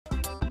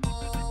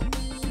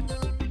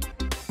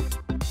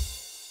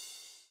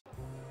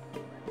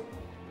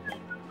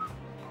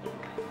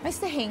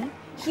Mr. Hing,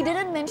 he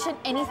didn't mention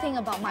anything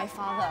about my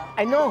father.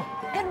 I know.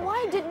 Then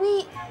why did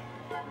we...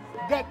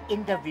 That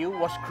interview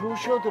was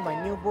crucial to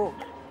my new book.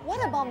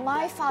 What about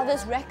my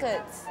father's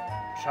records?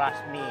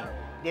 Trust me,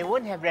 they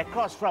won't have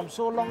records from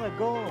so long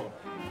ago.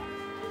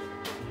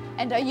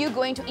 And are you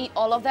going to eat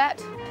all of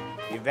that?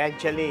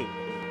 Eventually,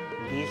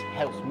 this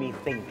helps me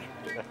think.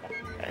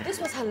 This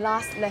was her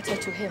last letter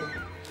to him.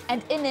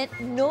 And in it,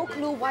 no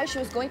clue why she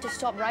was going to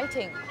stop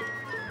writing.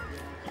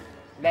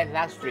 Let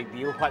us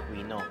review what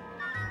we know.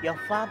 Your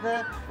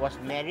father was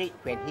married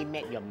when he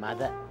met your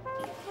mother.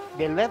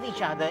 They loved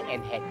each other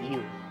and had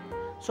you.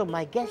 So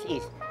my guess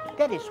is,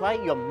 that is why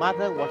your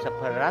mother was a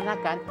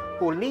Peranakan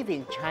who lived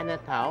in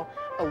Chinatown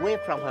away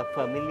from her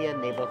familiar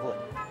neighborhood.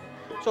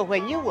 So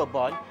when you were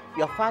born,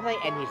 your father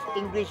and his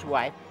English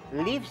wife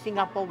lived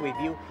Singapore with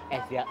you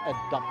as their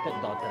adopted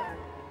daughter.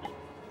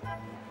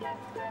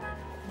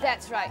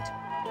 That's right.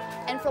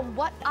 And from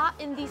what are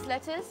in these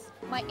letters,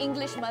 my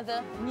English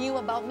mother knew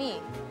about me.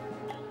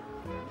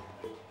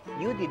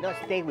 You did not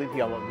stay with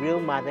your real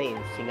mother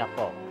in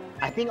Singapore.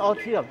 I think all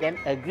three of them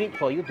agreed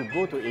for you to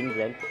go to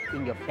England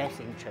in your best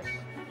interest.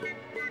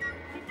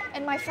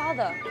 And my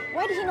father,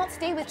 why did he not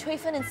stay with Chui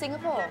Fen in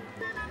Singapore?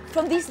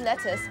 From these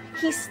letters,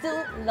 he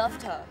still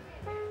loved her.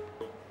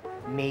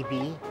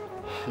 Maybe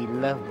he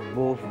loved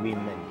both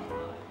women.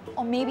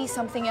 Or maybe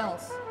something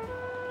else.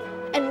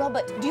 And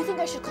Robert, do you think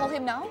I should call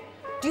him now?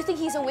 Do you think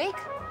he's awake?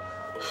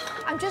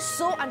 I'm just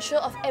so unsure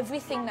of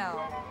everything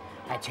now.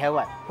 I tell you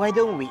what, why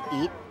don't we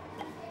eat?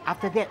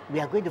 After that, we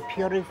are going to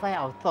purify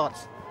our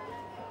thoughts.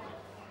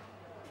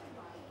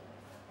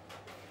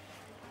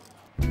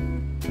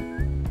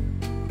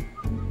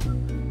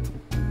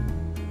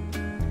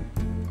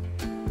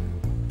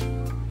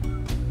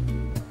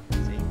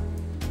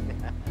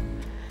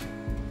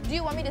 Do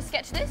you want me to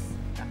sketch this?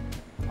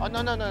 Oh,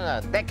 no,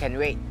 that can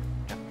wait.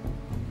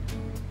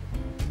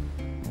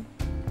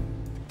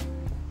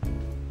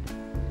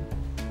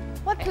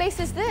 What place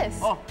is this?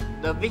 Oh,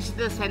 the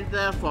Visitor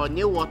Centre for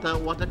NEWater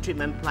water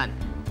treatment plant.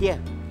 Here,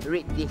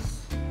 read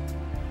this.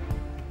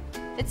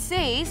 It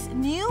says,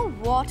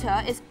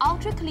 NEWater is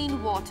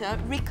ultra-clean water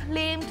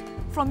reclaimed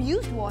from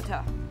used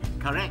water.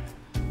 Correct.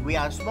 We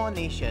are a small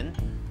nation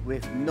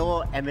with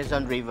no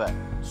Amazon River.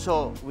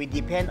 So we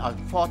depend on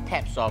 4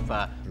 types of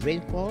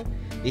rainfall,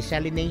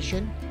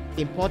 desalination,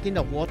 importing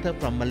of water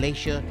from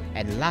Malaysia,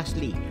 and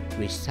lastly,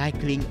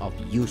 recycling of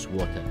used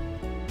water.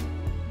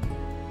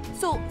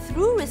 So,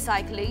 through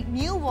recycling,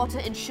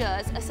 NEWater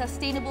ensures a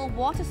sustainable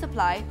water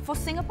supply for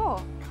Singapore.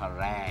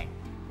 Correct.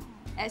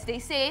 As they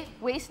say,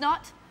 waste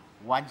not.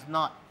 Once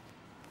not.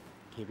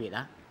 Keep it,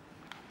 huh?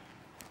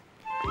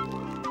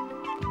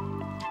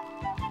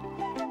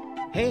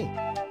 Hey,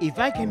 if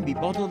I can be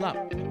bottled up.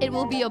 It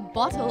will be a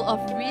bottle of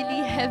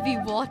really heavy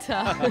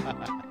water.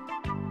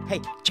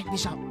 Hey, check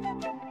this out.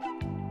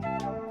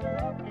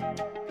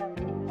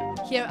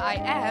 Here I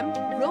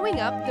am, rowing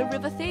up the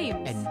River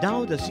Thames. And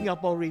down the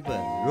Singapore River,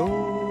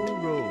 row,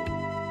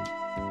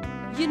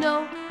 row. You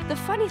know, the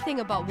funny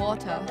thing about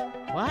water...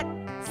 What?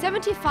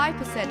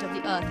 75% of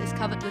the Earth is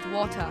covered with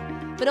water,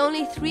 but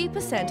only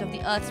 3% of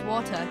the Earth's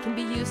water can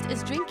be used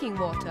as drinking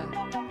water.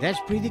 That's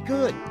pretty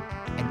good.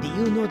 And did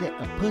you know that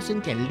a person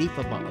can live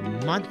about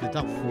a month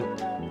without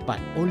food, but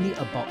only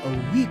about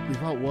a week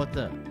without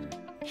water?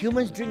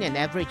 Humans drink an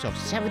average of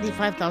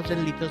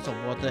 75,000 liters of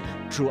water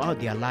throughout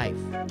their life.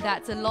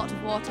 That's a lot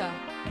of water.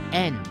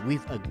 And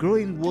with a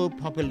growing world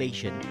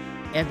population,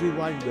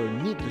 everyone will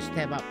need to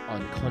step up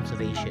on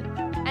conservation.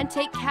 And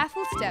take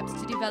careful steps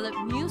to develop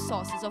new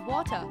sources of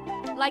water,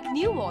 like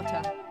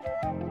NEWater.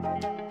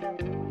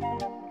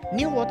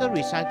 NEWater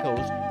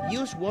recycles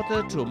used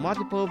water through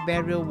multiple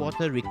barrier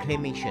water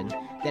reclamation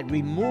that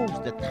removes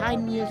the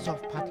tiniest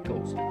of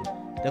particles.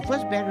 The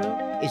first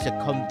barrier is a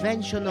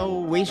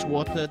conventional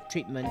wastewater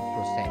treatment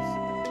process.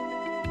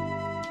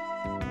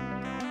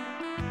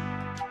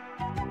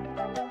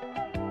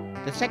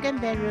 The second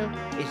barrier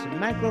is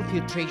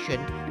microfiltration,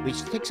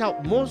 which takes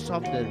out most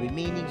of the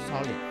remaining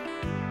solid.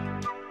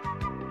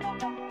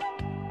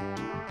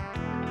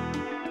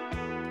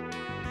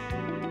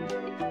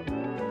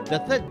 The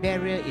third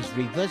barrier is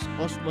reverse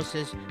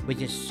osmosis,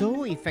 which is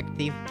so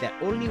effective that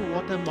only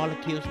water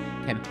molecules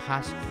can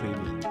pass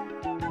freely.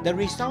 The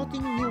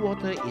resulting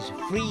NEWater is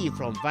free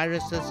from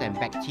viruses and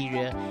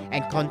bacteria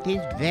and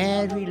contains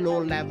very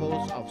low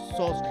levels of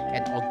salts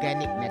and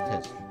organic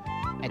matters.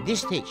 At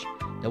this stage,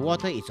 the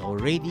water is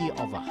already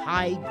of a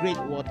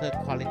high-grade water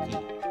quality.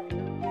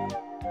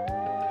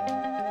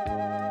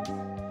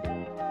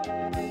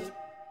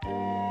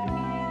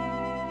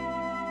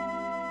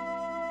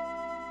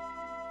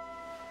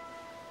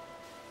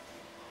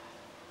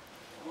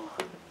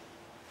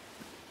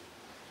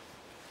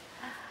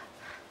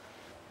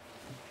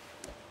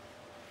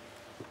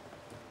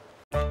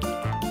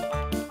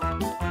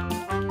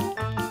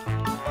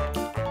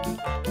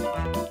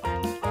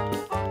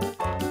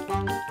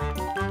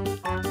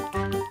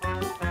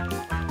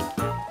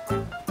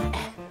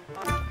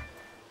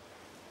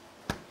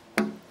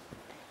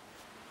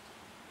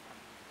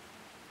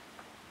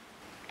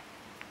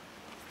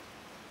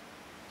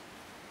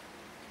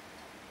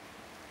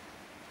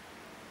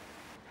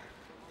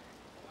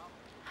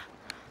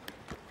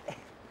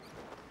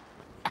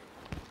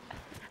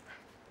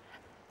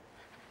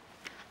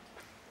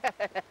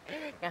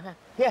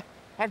 Here,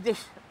 have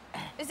this.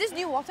 Is this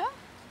NEWater?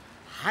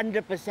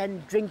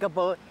 100%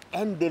 drinkable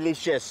and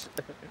delicious.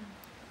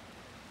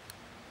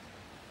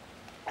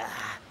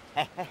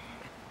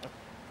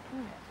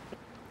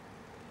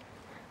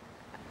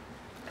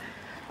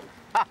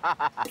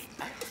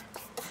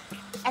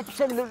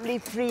 Absolutely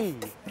free.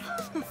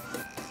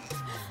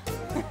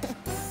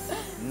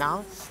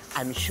 Now,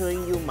 I'm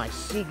showing you my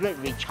secret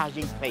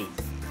recharging place.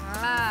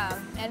 Ah,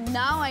 and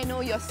now I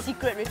know your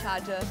secret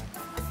recharger.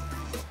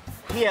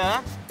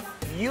 Here,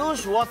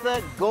 used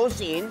water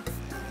goes in,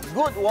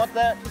 good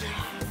water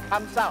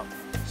comes out.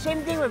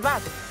 Same thing with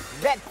us.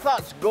 Bad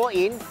thoughts go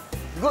in,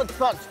 good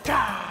thoughts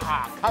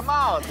come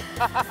out.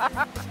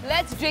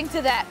 Let's drink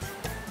to that.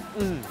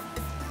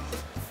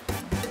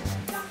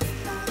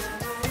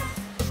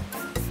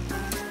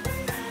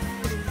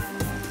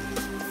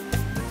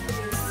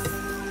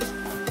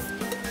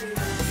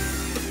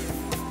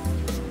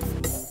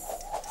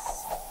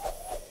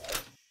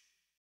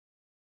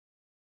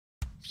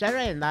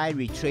 Sarah and I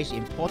retrace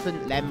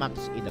important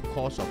landmarks in the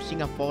course of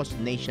Singapore's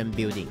nation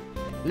building.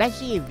 Let's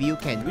see if you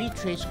can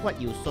retrace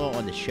what you saw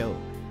on the show.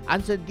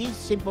 Answer these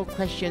simple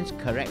questions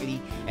correctly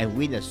and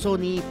win a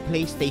Sony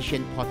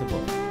PlayStation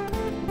Portable.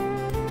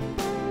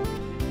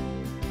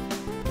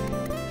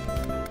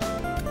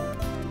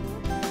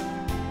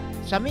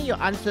 Submit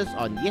your answers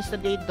on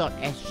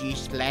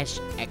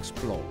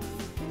yesterday.sg/explore.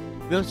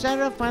 Will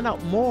Sarah find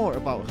out more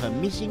about her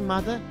missing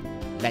mother?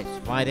 Let's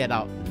find that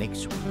out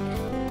next week.